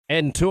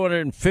in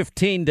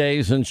 215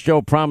 days since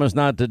Joe promised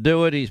not to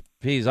do it.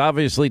 He's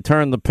obviously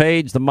turned the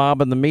page. The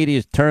mob and the media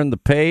has turned the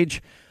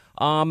page.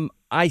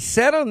 I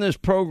said on this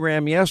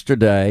program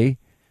yesterday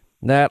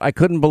that I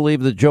couldn't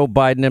believe that Joe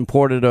Biden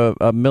imported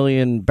a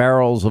million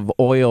barrels of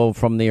oil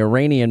from the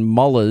Iranian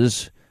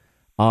mullahs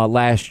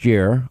last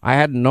year. I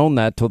hadn't known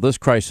that till this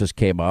crisis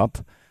came up.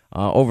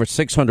 Over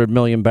 600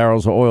 million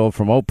barrels of oil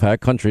from OPEC,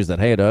 countries that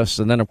hate us.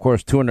 And then, of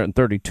course,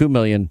 232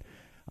 million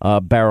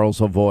barrels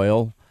of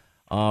oil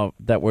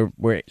that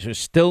we're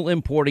still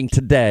importing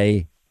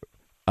today.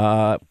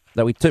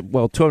 That we took,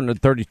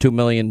 232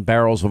 million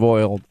barrels of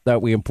oil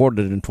that we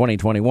imported in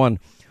 2021.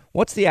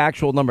 What's the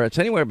actual number? It's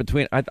anywhere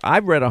between,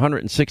 I've read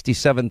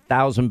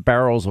 167,000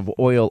 barrels of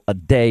oil a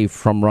day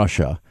from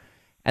Russia.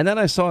 And then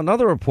I saw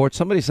another report.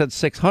 Somebody said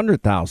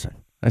 600,000.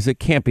 I said,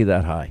 can't be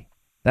that high.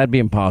 That'd be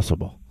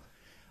impossible.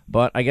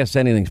 But I guess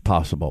anything's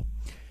possible.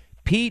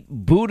 Pete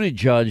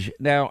Buttigieg.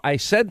 Now, I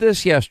said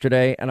this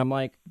yesterday, and I'm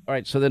like, all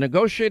right, so they're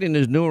negotiating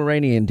this new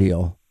Iranian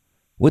deal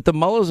with the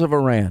mullahs of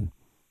Iran.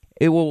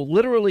 It will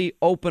literally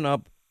open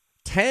up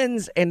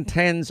tens and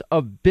tens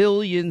of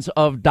billions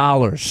of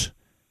dollars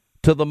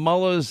to the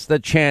mullahs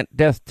that chant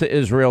death to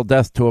Israel,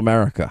 death to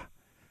America.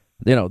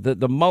 You know,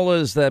 the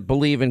mullahs that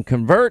believe in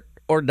convert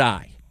or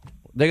die.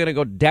 They're going to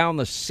go down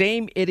the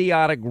same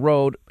idiotic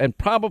road and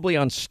probably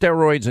on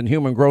steroids and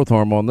human growth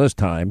hormone this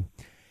time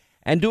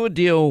and do a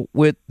deal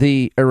with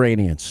the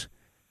Iranians.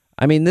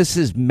 I mean, this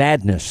is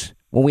madness.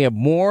 When we have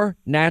more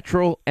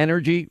natural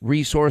energy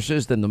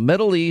resources than the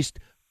Middle East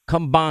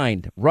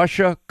combined,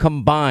 Russia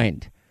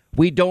combined,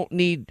 we don't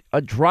need a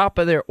drop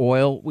of their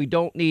oil. We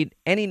don't need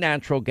any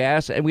natural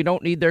gas, and we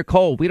don't need their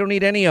coal. We don't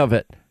need any of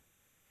it.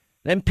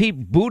 Then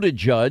Pete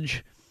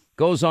Buttigieg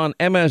goes on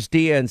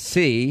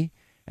MSDNC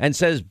and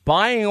says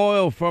buying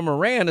oil from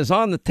Iran is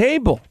on the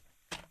table.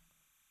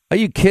 Are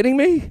you kidding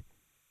me?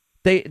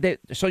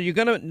 So you're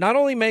going to not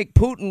only make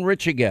Putin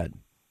rich again,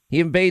 he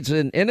invades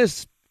an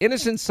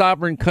innocent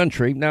sovereign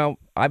country. Now,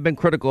 I've been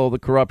critical of the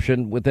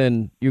corruption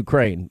within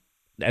Ukraine,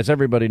 as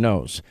everybody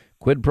knows.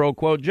 Quid pro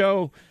quo,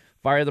 Joe,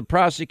 fire the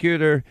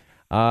prosecutor,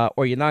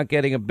 or you're not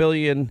getting $1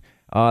 billion.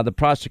 The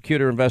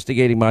prosecutor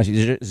investigating my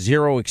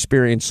zero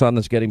experience son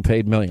that's getting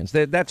paid millions.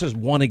 That's just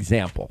one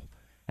example.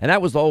 And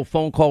that was the whole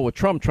phone call with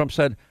Trump. Trump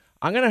said,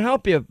 I'm going to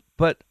help you,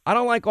 but I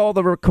don't like all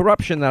the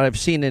corruption that I've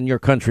seen in your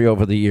country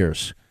over the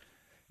years.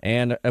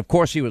 And, of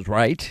course, he was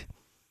right.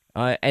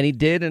 And he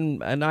did.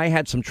 And I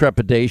had some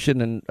trepidation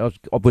and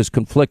was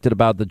conflicted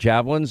about the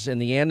javelins. In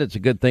the end, it's a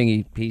good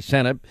thing he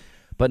sent it.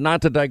 But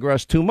not to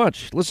digress too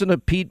much. Listen to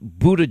Pete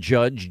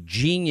Buttigieg,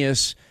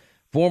 genius,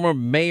 former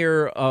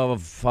mayor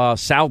of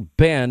South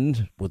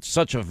Bend with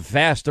such a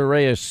vast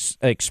array of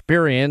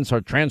experience,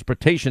 our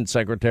transportation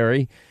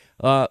secretary.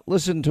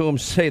 Listen to him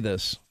say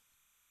this.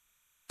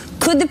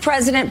 Could the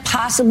president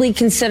possibly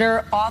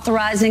consider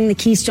authorizing the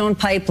Keystone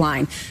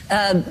Pipeline,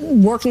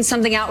 working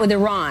something out with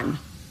Iran?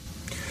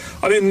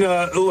 I mean,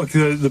 look,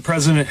 the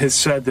president has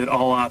said that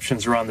all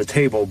options are on the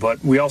table,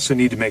 but we also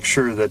need to make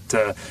sure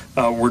that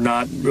we're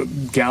not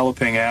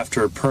galloping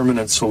after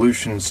permanent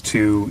solutions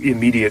to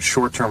immediate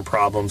short-term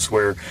problems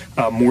where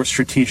more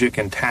strategic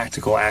and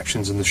tactical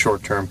actions in the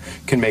short term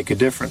can make a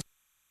difference.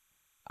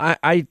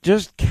 I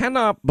just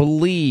cannot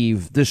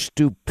believe the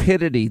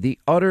stupidity, the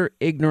utter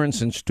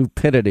ignorance and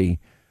stupidity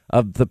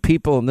of the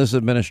people in this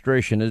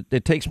administration.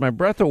 It takes my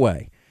breath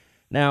away.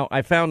 Now,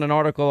 I found an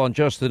article on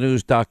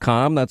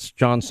justthenews.com, that's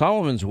John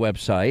Solomon's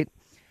website,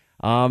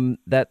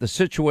 that the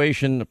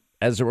situation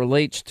as it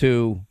relates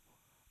to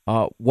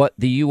what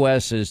the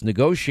U.S. is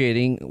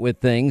negotiating with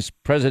things,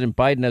 President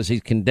Biden, as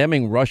he's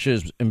condemning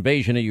Russia's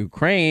invasion of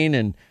Ukraine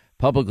and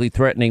publicly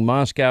threatening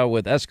Moscow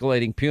with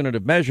escalating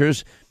punitive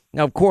measures.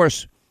 Now, of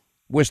course,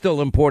 we're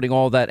still importing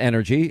all that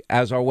energy,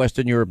 as our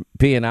Western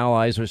European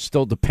allies are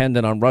still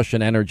dependent on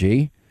Russian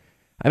energy.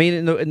 I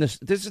mean, this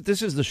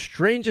is the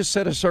strangest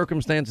set of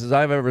circumstances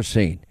I've ever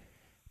seen.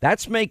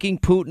 That's making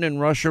Putin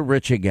and Russia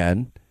rich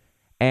again,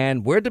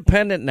 and we're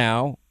dependent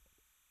now,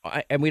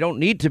 and we don't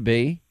need to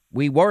be.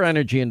 We were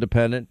energy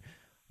independent.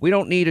 We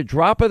don't need a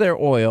drop of their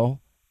oil,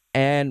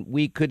 and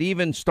we could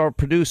even start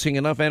producing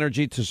enough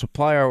energy to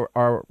supply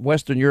our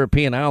Western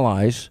European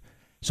allies,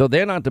 so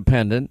they're not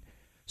dependent.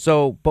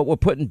 But we're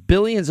putting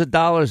billions of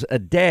dollars a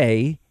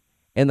day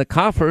in the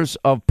coffers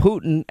of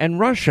Putin and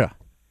Russia.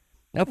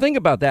 Now, think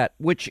about that,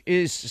 which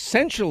is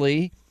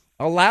essentially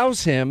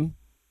allows him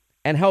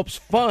and helps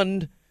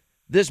fund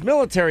this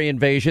military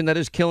invasion that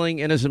is killing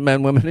innocent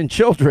men, women, and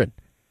children.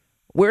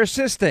 We're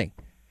assisting.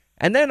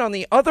 And then on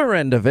the other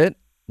end of it,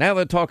 now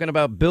they're talking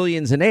about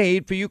billions in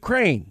aid for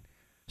Ukraine.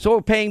 So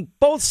we're paying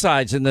both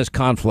sides in this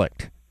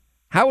conflict.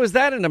 How is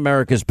that in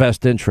America's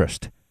best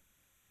interest?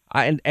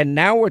 And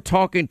now we're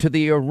talking to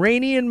the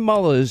Iranian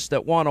mullahs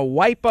that want to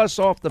wipe us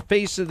off the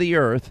face of the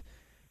earth.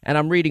 And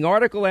I'm reading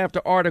article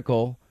after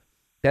article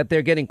that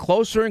they're getting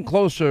closer and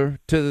closer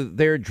to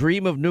their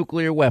dream of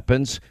nuclear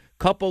weapons,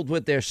 coupled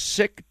with their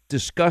sick,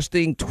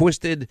 disgusting,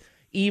 twisted,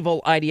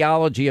 evil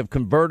ideology of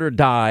convert or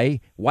die,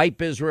 wipe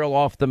Israel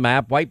off the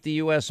map, wipe the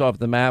U.S. off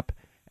the map,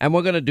 and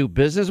we're going to do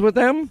business with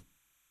them?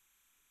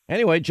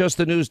 Anyway,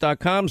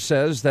 justthenews.com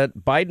says that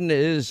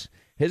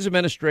his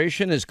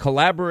administration is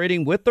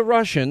collaborating with the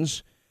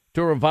Russians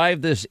to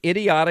revive this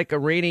idiotic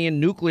Iranian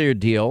nuclear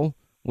deal,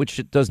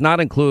 which does not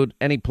include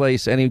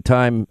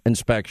anytime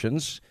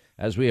inspections,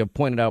 as we have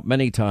pointed out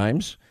many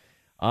times,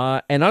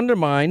 and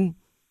undermine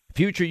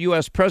future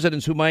U.S.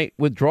 presidents who might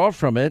withdraw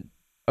from it,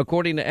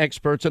 according to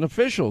experts and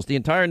officials. The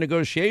entire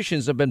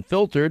negotiations have been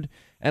filtered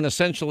and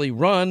essentially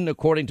run,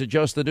 according to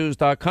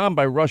justthenews.com,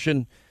 by a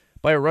Russian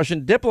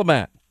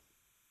diplomat,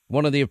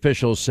 one of the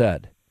officials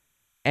said.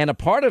 And a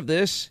part of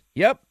this,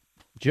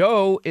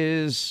 Joe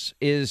is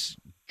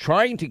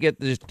trying to get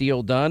this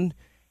deal done,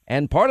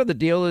 and part of the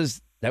deal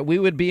is that we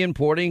would be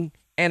importing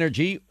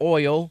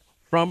oil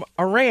from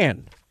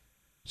Iran.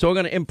 So we're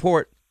going to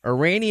import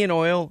Iranian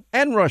oil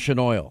and Russian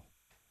oil.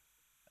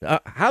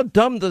 How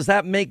dumb does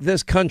that make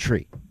this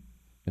country?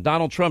 And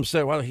Donald Trump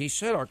said, well, he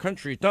said our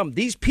country is dumb.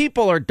 These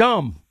people are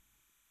dumb.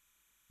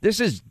 This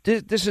is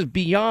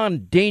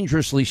beyond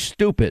dangerously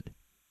stupid.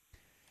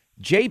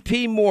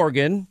 J.P.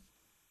 Morgan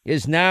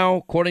is now,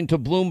 according to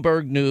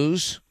Bloomberg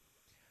News,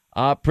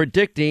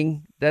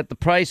 predicting that the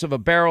price of a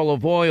barrel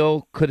of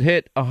oil could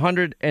hit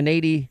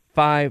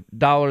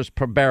 $185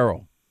 per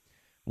barrel.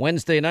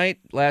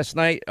 Last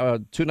night,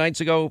 2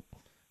 nights ago,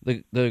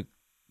 the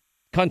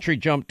country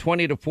jumped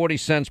 20 to 40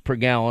 cents per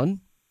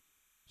gallon.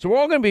 So we're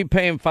all going to be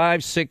paying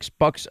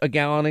 $5-6 a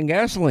gallon in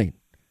gasoline.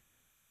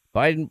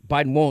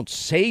 Biden won't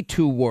say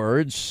 2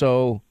 words,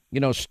 so,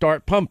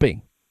 start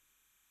pumping,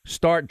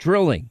 start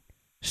drilling,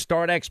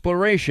 start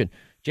exploration.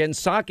 Jen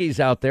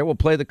Psaki's out there, we'll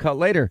play the cut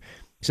later,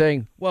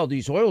 saying, well,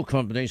 these oil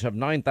companies have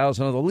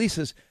 9,000 other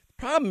leases. The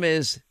problem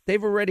is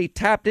they've already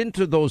tapped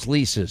into those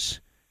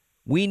leases.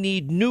 We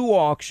need new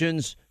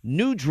auctions,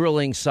 new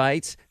drilling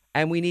sites,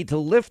 and we need to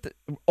lift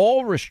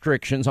all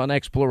restrictions on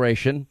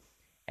exploration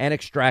and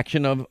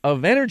extraction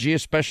of energy,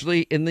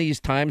 especially in these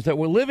times that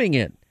we're living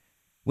in.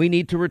 We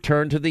need to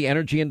return to the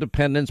energy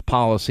independence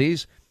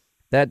policies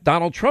that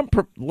Donald Trump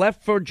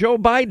left for Joe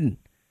Biden.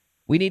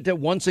 We need to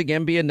once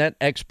again be a net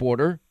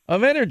exporter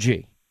of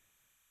energy.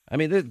 I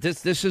mean,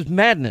 this is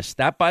madness.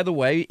 That, by the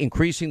way,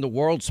 increasing the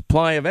world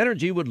supply of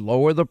energy would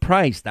lower the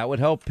price. That would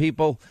help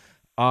people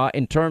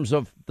in terms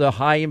of the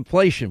high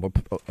inflation.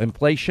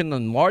 Inflation,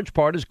 in large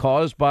part, is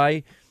caused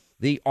by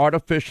the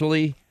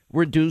artificially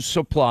reduced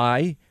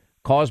supply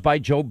caused by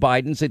Joe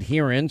Biden's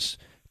adherence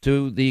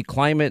to the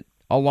climate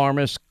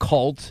alarmist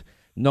cult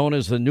known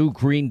as the New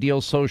Green Deal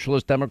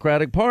Socialist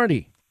Democratic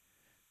Party.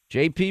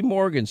 J.P.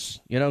 Morgan,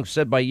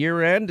 said by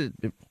year end,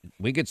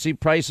 we could see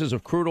prices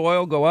of crude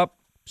oil go up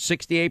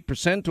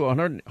 68% to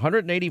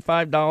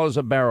 $185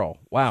 a barrel.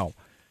 Wow.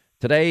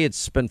 Today,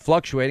 it's been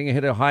fluctuating. It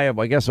hit a high of,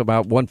 I guess,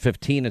 about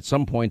 115 at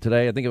some point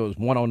today. I think it was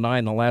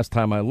 109 the last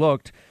time I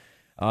looked.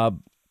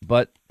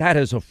 But that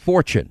is a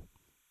fortune.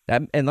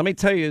 And let me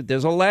tell you,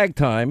 there's a lag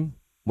time.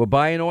 We're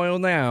buying oil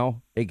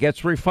now. It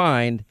gets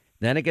refined.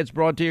 Then it gets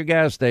brought to your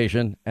gas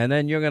station. And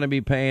then you're going to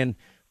be paying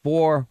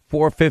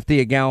 $4.50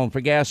 a gallon for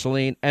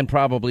gasoline and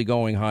probably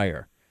going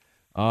higher.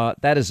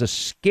 That is a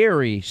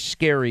scary,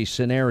 scary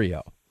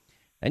scenario.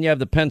 And you have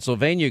the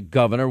Pennsylvania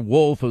governor,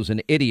 Wolf, who's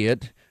an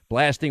idiot,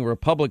 blasting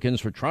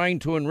Republicans for trying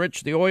to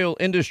enrich the oil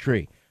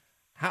industry.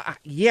 How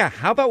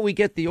about we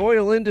get the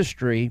oil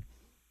industry,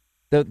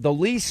 the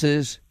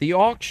leases, the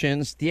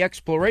auctions, the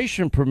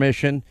exploration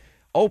permission,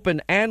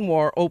 open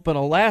ANWR, open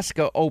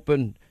Alaska,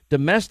 open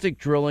domestic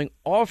drilling,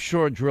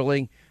 offshore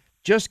drilling,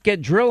 just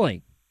get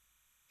drilling.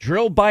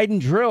 Drill,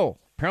 Biden, drill.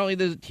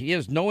 Apparently he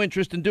has no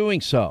interest in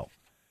doing so.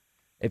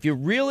 If you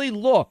really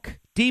look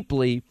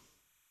deeply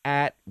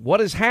at what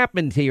has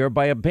happened here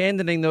by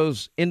abandoning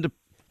those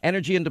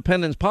energy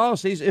independence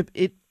policies,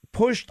 it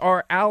pushed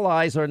our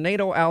allies, our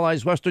NATO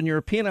allies, Western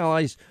European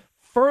allies,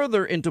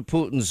 further into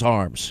Putin's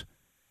arms.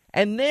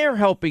 And they're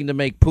helping to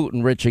make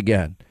Putin rich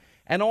again.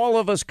 And all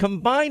of us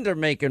combined are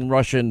making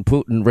Russia and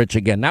Putin rich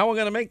again. Now we're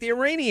going to make the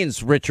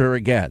Iranians richer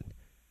again.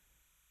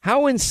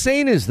 How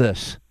insane is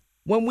this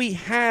when we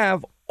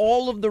have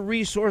all of the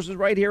resources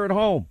right here at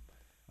home?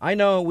 I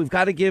know we've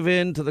got to give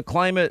in to the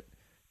climate,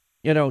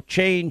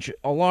 change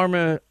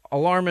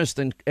alarmist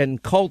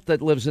and cult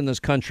that lives in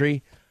this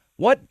country.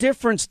 What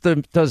difference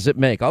does it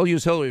make? I'll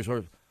use Hillary's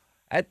words.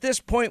 At this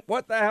point,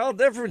 what the hell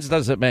difference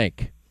does it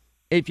make?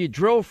 If you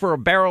drill for a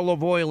barrel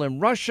of oil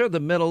in Russia, the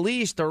Middle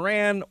East,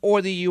 Iran,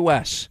 or the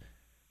U.S.,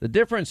 the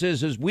difference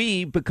is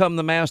we become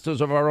the masters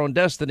of our own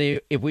destiny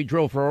if we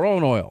drill for our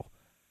own oil.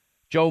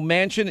 Joe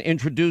Manchin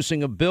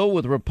introducing a bill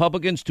with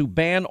Republicans to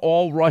ban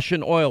all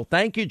Russian oil.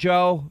 Thank you,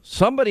 Joe.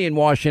 Somebody in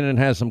Washington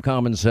has some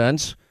common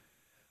sense.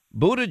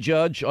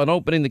 Buttigieg on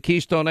opening the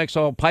Keystone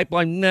XL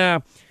pipeline.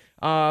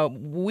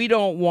 We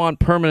don't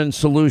want permanent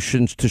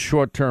solutions to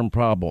short-term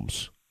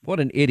problems. What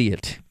an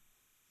idiot.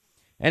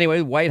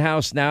 Anyway, White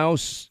House now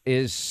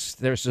there's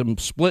some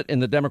split in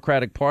the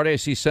Democratic Party. I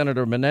see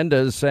Senator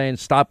Menendez saying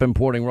stop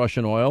importing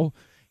Russian oil.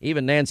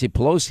 Even Nancy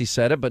Pelosi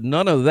said it, but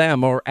none of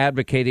them are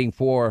advocating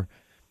for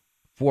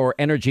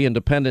energy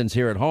independence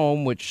here at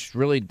home, which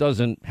really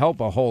doesn't help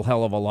a whole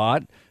hell of a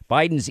lot.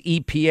 Biden's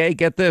EPA,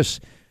 get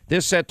this,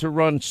 They're set to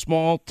run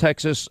small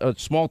Texas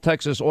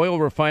oil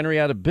refinery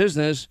out of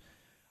business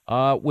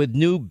with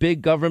new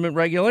big government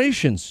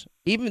regulations.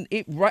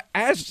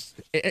 As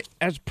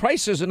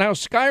prices are now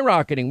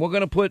skyrocketing, we're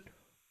going to put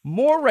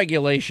more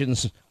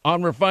regulations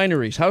on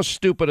refineries. How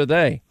stupid are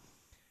they?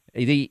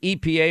 The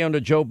EPA under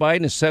Joe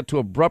Biden is set to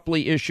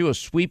abruptly issue a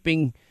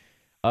sweeping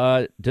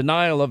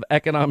denial of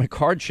economic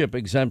hardship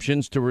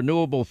exemptions to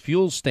renewable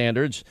fuel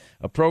standards,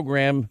 a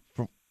program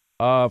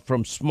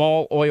from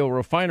small oil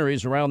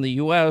refineries around the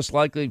U.S.,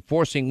 likely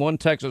forcing one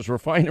Texas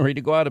refinery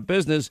to go out of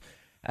business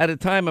at a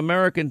time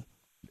America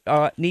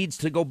needs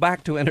to go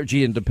back to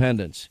energy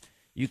independence.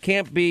 You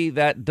can't be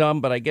that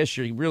dumb, but I guess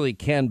you really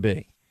can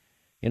be.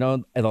 You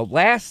know, the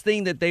last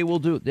thing that they will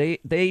do,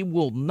 they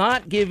will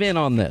not give in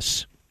on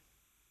this.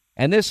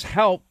 And this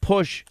helped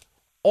push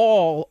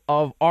all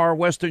of our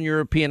Western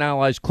European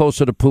allies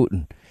closer to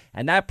Putin.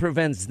 And that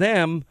prevents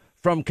them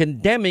from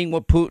condemning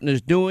what Putin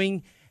is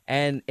doing.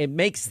 And it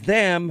makes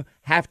them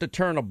have to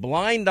turn a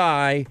blind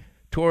eye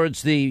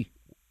towards the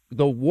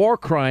war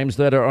crimes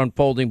that are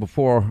unfolding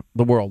before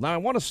the world. Now, I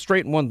want to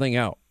straighten one thing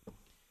out.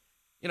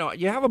 You know,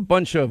 you have a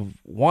bunch of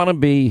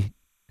wannabe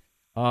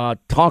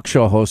talk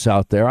show hosts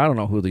out there. I don't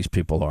know who these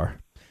people are,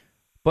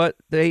 but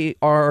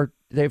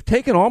they've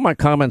taken all my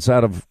comments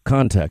out of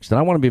context. And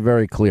I want to be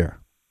very clear.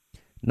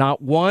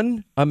 Not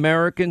one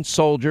American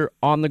soldier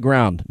on the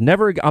ground.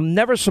 I'm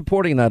never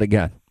supporting that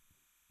again,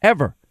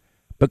 ever.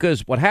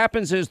 Because what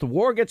happens is the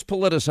war gets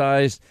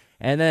politicized,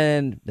 and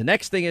then the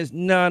next thing is,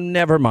 no,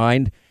 never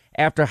mind.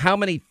 After how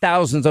many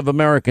thousands of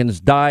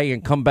Americans die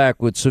and come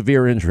back with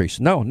severe injuries?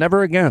 No,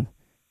 never again.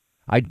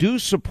 I do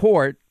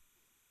support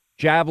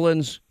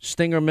Javelins,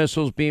 Stinger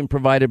missiles being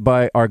provided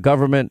by our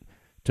government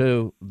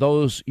to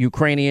those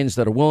Ukrainians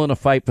that are willing to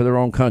fight for their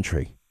own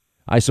country.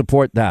 I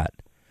support that.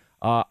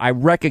 I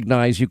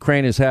recognize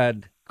Ukraine has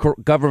had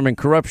government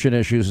corruption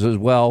issues as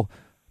well.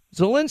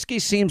 Zelensky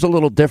seems a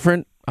little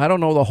different. I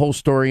don't know the whole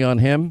story on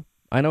him.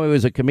 I know he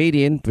was a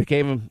comedian,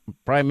 became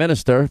prime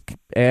minister,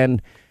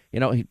 and, you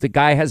know, the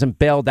guy hasn't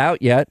bailed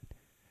out yet.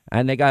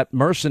 And they got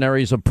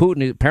mercenaries of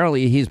Putin.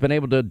 Apparently, he's been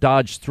able to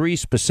dodge 3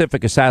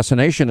 specific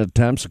assassination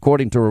attempts,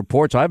 according to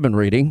reports I've been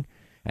reading.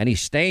 And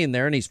he's staying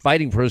there and he's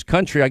fighting for his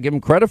country. I give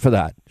him credit for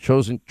that.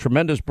 Shows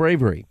tremendous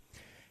bravery.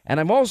 And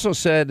I've also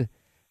said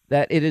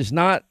that it is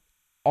not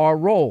our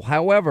role.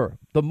 However,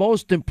 the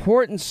most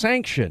important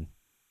sanction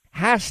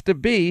has to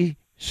be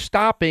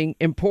stopping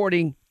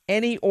importing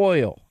any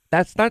oil.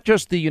 That's not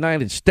just the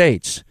United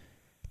States.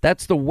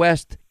 That's the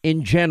West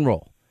in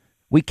general.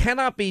 We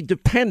cannot be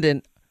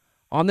dependent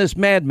on this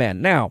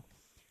madman. Now,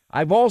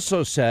 I've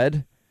also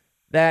said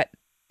that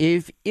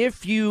if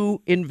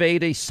you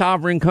invade a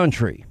sovereign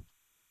country,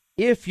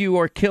 if you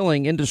are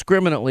killing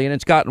indiscriminately, and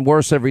it's gotten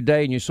worse every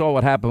day, and you saw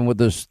what happened with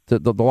this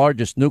the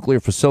largest nuclear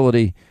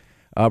facility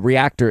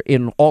reactor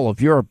in all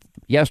of Europe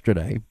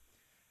yesterday,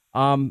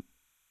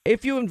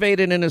 if you invade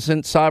an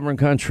innocent sovereign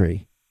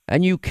country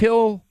and you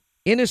kill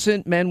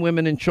innocent men,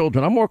 women, and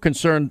children, I'm more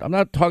concerned. I'm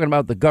not talking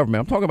about the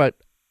government. I'm talking about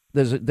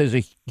there's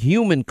a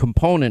human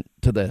component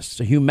to this,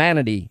 a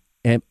humanity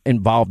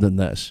involved in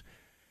this.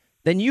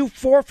 Then you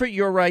forfeit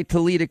your right to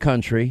lead a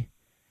country.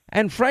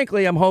 And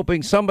frankly, I'm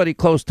hoping somebody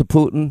close to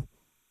Putin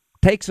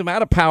takes him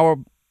out of power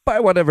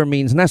by whatever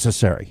means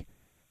necessary.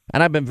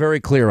 And I've been very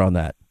clear on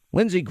that.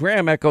 Lindsey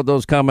Graham echoed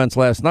those comments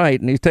last night,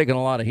 and he's taking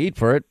a lot of heat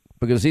for it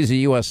because he's a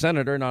U.S.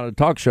 senator, not a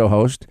talk show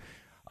host.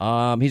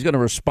 He's going to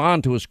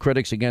respond to his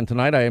critics again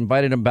tonight. I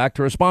invited him back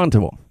to respond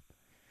to them.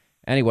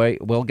 Anyway,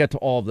 we'll get to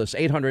all of this.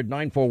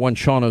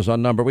 800-941-SEAN is our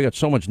number. We got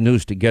so much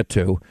news to get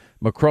to.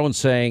 Macron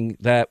saying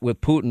that with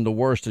Putin, the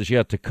worst is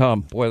yet to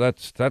come. Boy,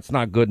 that's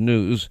not good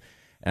news.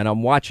 And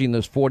I'm watching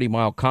this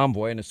 40-mile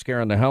convoy, and it's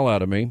scaring the hell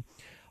out of me.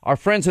 Our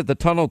friends at the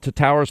Tunnel to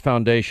Towers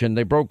Foundation,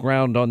 they broke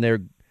ground on their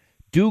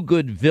Do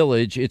Good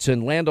Village. It's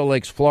in Land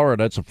O'Lakes,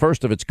 Florida. It's the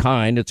first of its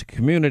kind. It's a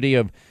community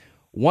of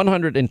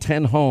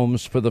 110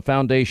 homes for the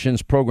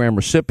foundation's program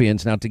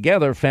recipients. Now,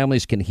 together,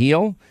 families can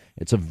heal.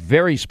 It's a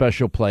very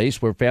special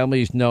place where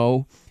families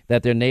know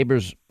that their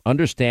neighbors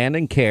understand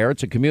and care.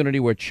 It's a community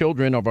where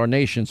children of our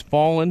nation's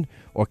fallen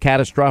or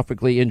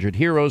catastrophically injured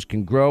heroes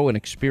can grow and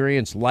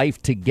experience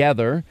life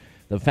together.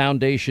 The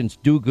foundation's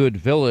Do Good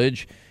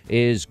Village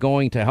is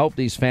going to help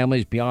these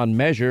families beyond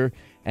measure,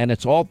 and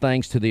it's all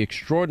thanks to the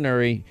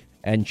extraordinary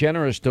and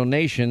generous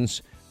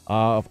donations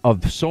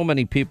of so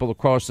many people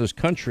across this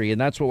country, and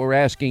that's what we're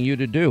asking you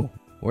to do.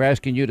 We're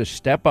asking you to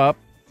step up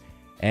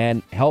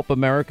and help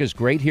America's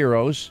great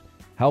heroes,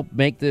 help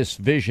make this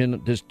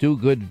vision, this Do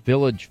Good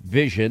Village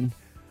vision,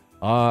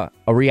 a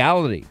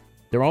reality.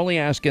 They're only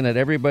asking that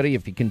everybody,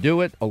 if you can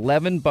do it,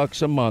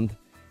 $11 a month.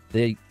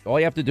 All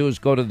you have to do is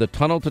go to the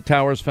Tunnel to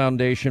Towers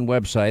Foundation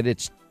website.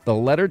 It's the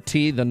letter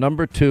T, the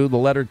number 2, the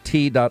letter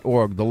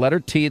T.org. The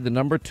letter T, the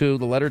number 2,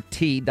 the letter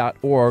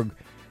T.org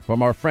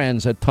from our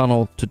friends at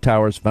Tunnel to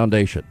Towers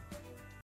Foundation.